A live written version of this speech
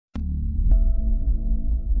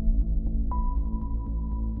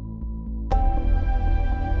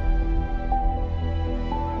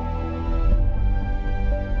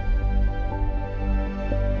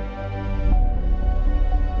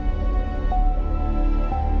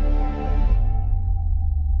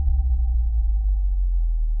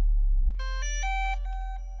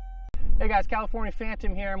guys, California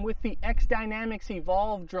Phantom here. I'm with the Xdynamics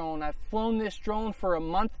Evolve drone. I've flown this drone for a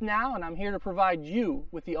month now, and I'm here to provide you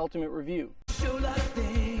with the ultimate review. Show a lot of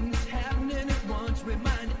things happening at once,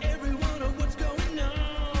 remind everyone of what's going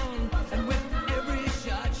on. And with every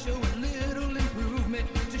shot, show a little improvement.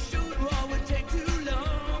 To show it raw would take too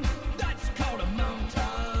long. That's called a montage.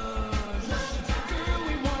 Girl,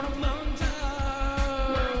 we want a montage.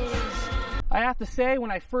 I have to say,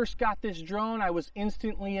 when I first got this drone, I was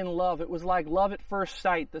instantly in love. It was like love at first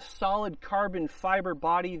sight. The solid carbon fiber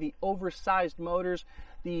body, the oversized motors,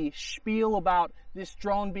 the spiel about this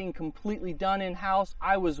drone being completely done in-house,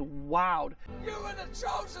 I was wowed. You are the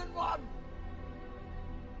chosen one.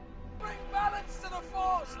 Bring balance to the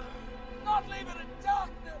force, not leave it in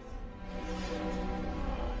darkness.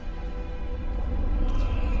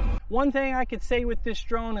 One thing I could say with this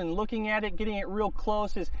drone and looking at it, getting it real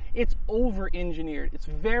close, is it's over-engineered. It's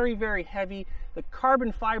very, very heavy. The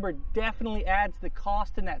carbon fiber definitely adds the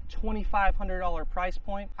cost in that $2,500 price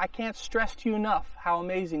point. I can't stress to you enough how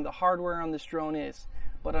amazing the hardware on this drone is.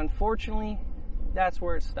 But unfortunately, that's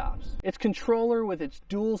where it stops. Its controller with its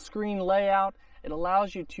dual screen layout, it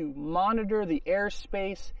allows you to monitor the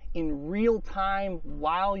airspace in real time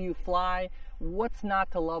while you fly. What's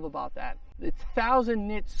not to love about that? It's 1000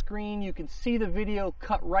 nit screen. You can see the video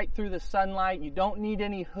cut right through the sunlight. You don't need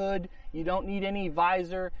any hood. You don't need any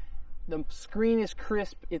visor. The screen is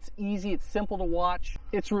crisp. It's easy. It's simple to watch.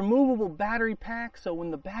 It's removable battery pack, so when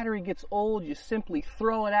the battery gets old, you simply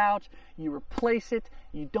throw it out. You replace it.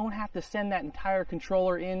 You don't have to send that entire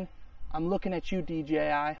controller in. I'm looking at you,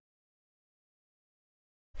 DJI.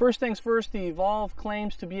 First things first, the Evolve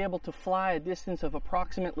claims to be able to fly a distance of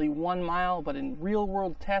approximately 1 mile, but in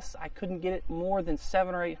real-world tests, I couldn't get it more than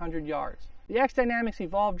 700 or 800 yards. The Xdynamics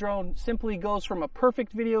Evolve drone simply goes from a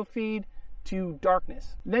perfect video feed to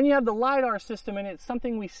darkness. Then you have the LiDAR system in it. It's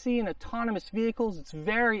something we see in autonomous vehicles. It's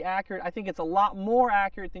very accurate. I think it's a lot more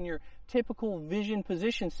accurate than your typical vision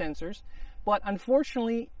position sensors, but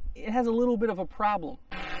unfortunately, it has a little bit of a problem.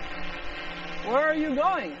 Where are you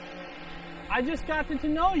going? I just got to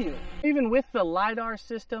know you. Even with the LiDAR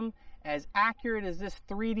system, as accurate as this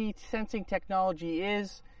 3D sensing technology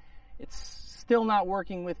is, it's still not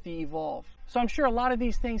working with the Evolve. So I'm sure a lot of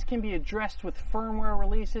these things can be addressed with firmware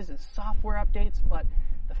releases and software updates, but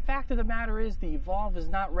the fact of the matter is the Evolve is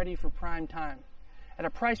not ready for prime time. At a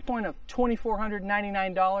price point of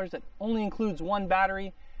 $2,499 that only includes one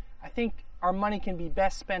battery, I think our money can be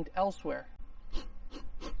best spent elsewhere.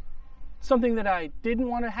 Something that I didn't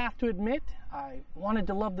want to have to admit, I wanted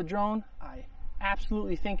to love the drone. I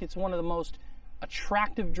absolutely think it's one of the most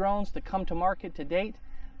attractive drones to come to market to date,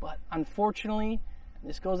 but unfortunately, and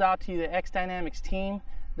this goes out to the Xdynamics team,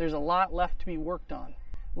 there's a lot left to be worked on.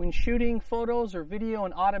 When shooting photos or video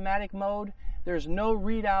in automatic mode, there's no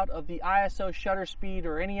readout of the ISO shutter speed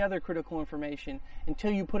or any other critical information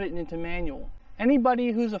until you put it into manual.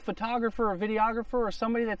 Anybody who's a photographer or videographer or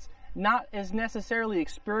somebody that's not as necessarily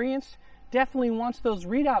experienced definitely wants those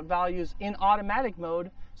readout values in automatic mode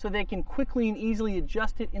so they can quickly and easily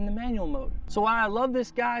adjust it in the manual mode. So while I love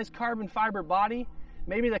this guy's carbon fiber body,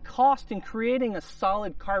 maybe the cost in creating a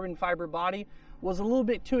solid carbon fiber body was a little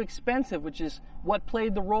bit too expensive, which is what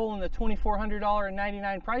played the role in the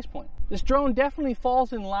 $2,400.99 price point. This drone definitely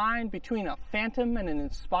falls in line between a Phantom and an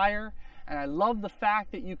Inspire, and I love the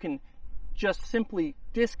fact that you can just simply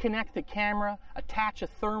disconnect the camera, attach a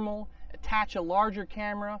thermal, attach a larger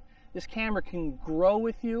camera. This camera can grow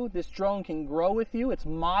with you. This drone can grow with you. It's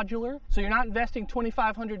modular. So you're not investing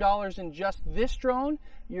 $2,500 in just this drone.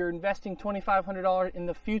 You're investing $2,500 in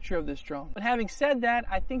the future of this drone. But having said that,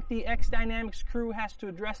 I think the Xdynamics crew has to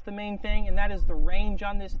address the main thing, and that is the range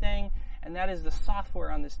on this thing, and that is the software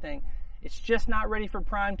on this thing. It's just not ready for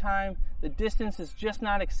prime time. The distance is just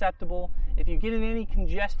not acceptable. If you get in any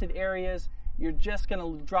congested areas, you're just going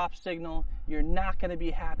to drop signal. You're not going to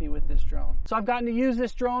be happy with this drone. So I've gotten to use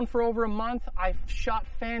this drone for over a month. I've shot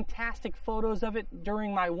fantastic photos of it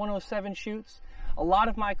during my 107 shoots. A lot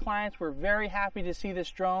of my clients were very happy to see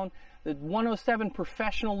this drone. The 107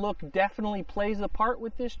 professional look definitely plays a part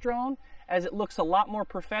with this drone, as it looks a lot more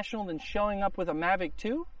professional than showing up with a Mavic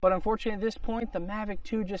 2. But unfortunately at this point, the Mavic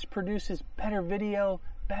 2 just produces better video,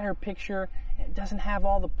 better picture, and it doesn't have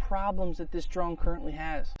all the problems that this drone currently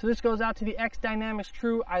has. So this goes out to the Xdynamics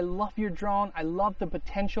crew. I love your drone. I love the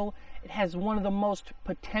potential. It has one of the most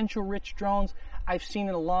potential-rich drones I've seen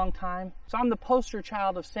in a long time. So I'm the poster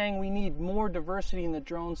child of saying we need more diversity in the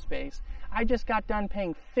drone space. I just got done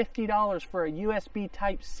paying $50 for a USB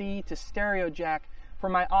Type-C to stereo jack for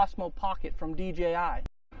my Osmo Pocket from DJI.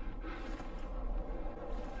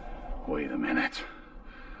 Wait a minute.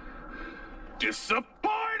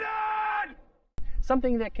 Disappointed!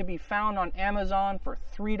 something that can be found on Amazon for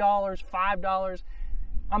 $3, $5.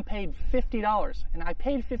 I'm paid $50, and I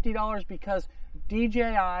paid $50 because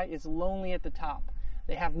DJI is lonely at the top.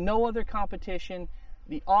 They have no other competition.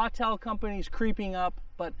 The Autel company is creeping up,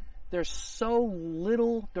 but there's so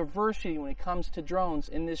little diversity when it comes to drones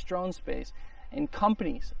in this drone space and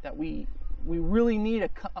companies that we really need a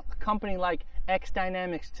company like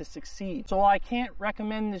Xdynamics to succeed. So while I can't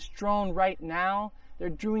recommend this drone right now, they're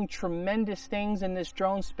doing tremendous things in this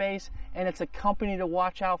drone space, and it's a company to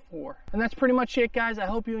watch out for. And that's pretty much it, guys. I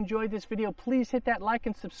hope you enjoyed this video. Please hit that like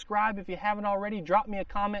and subscribe if you haven't already. Drop me a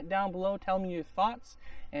comment down below, tell me your thoughts,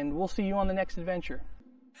 and we'll see you on the next adventure.